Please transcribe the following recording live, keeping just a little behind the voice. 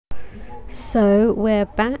So we're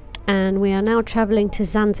back and we are now travelling to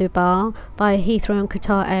Zanzibar via Heathrow and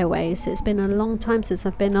Qatar Airways. It's been a long time since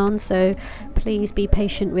I've been on, so please be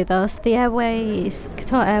patient with us. The Airways,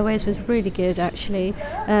 Qatar Airways was really good actually.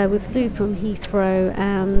 We flew from Heathrow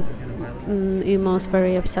and Umar's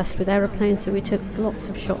very obsessed with aeroplanes, so we took lots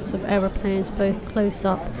of shots of aeroplanes, both close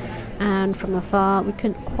up and from afar. We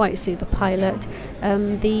couldn't quite see the pilot.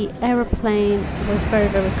 The aeroplane was very,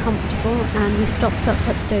 very comfortable, and we stopped up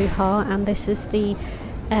at Doha, and this is the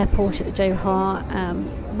airport at Doha.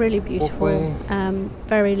 Really beautiful,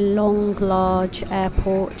 very long, large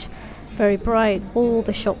airport, very bright. All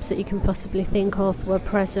the shops that you can possibly think of were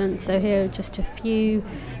present. So here are just a few.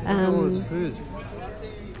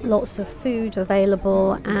 Lots of food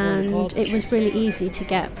available, and it was really easy to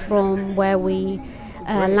get from where we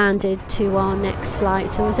landed to our next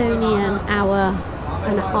flight. So it was only an hour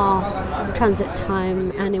and a half transit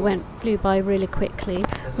time, and it flew by really quickly.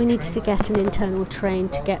 We needed to get an internal train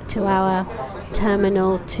to get to our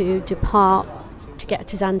terminal to depart to get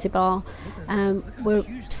to Zanzibar. We're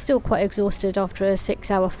still quite exhausted after a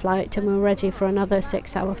 6-hour flight, and we're ready for another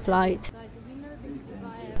 6-hour flight.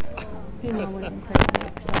 Umar was incredibly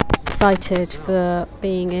excited for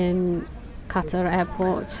being in Qatar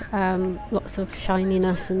airport. Lots of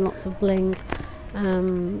shininess and lots of bling,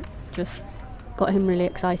 just got him really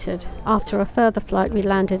excited. After a further flight, we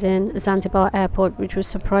landed in Zanzibar airport, which was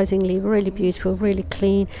surprisingly really beautiful, really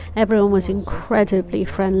clean. Everyone was incredibly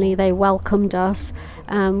friendly. They welcomed us.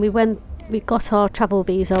 We got our travel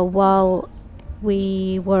visa while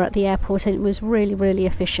we were at the airport, and it was really, really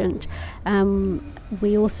efficient.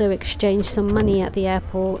 We also exchanged some money at the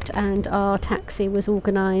airport, and our taxi was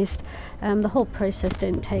organised. The whole process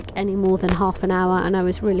didn't take any more than half an hour, and I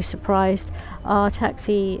was really surprised. Our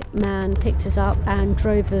taxi man picked us up and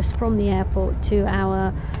drove us from the airport to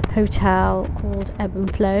our hotel called Ebb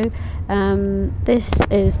and Flow. This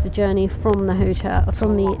is the journey from the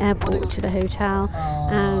airport to the hotel,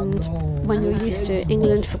 and when you're used to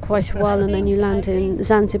England for quite a while and then you land in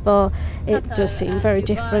Zanzibar, it does seem very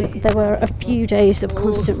different. There were a few days of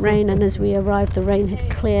constant rain, and as we arrived the rain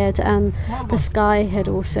had cleared and the sky had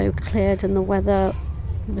also cleared, and the weather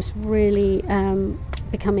was really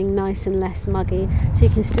becoming nice and less muggy. So you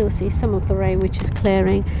can still see some of the rain which is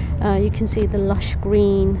clearing. You can see the lush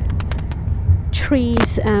green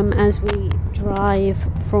trees as we drive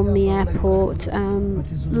from the airport.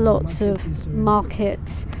 Lots of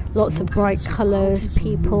markets, lots of bright colours,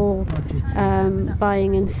 people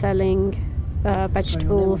buying and selling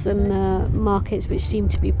vegetables, and the markets which seem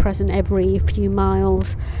to be present every few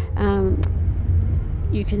miles.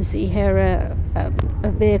 You can see here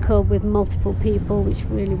a vehicle with multiple people, which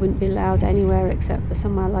really wouldn't be allowed anywhere except for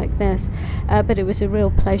somewhere like this. But it was a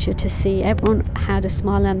real pleasure to see. Everyone had a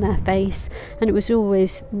smile on their face, and it was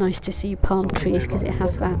always nice to see palm trees because it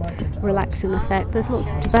has that relaxing effect. There's lots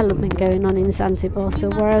of development going on in Zanzibar, so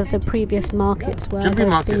wherever the previous markets were, they've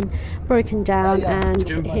been broken down, and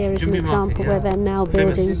here is an example where they're now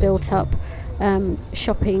building built-up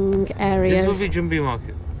shopping areas. This will be Jumbi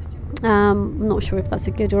Market. I'm not sure if that's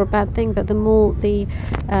a good or a bad thing, but the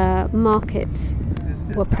markets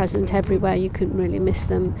were present everywhere. You couldn't really miss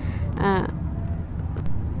them.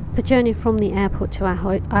 The journey from the airport to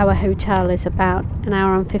our hotel is about an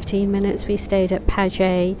hour and 15 minutes. We stayed at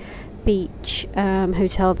Page Beach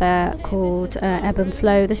hotel there called Ebb and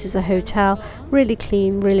Flow. This is a hotel, really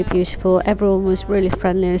clean, really beautiful. Everyone was really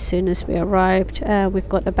friendly as soon as we arrived. We've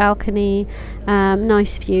got a balcony,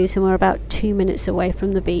 nice views, and we're about 2 minutes away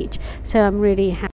from the beach, so I'm really happy.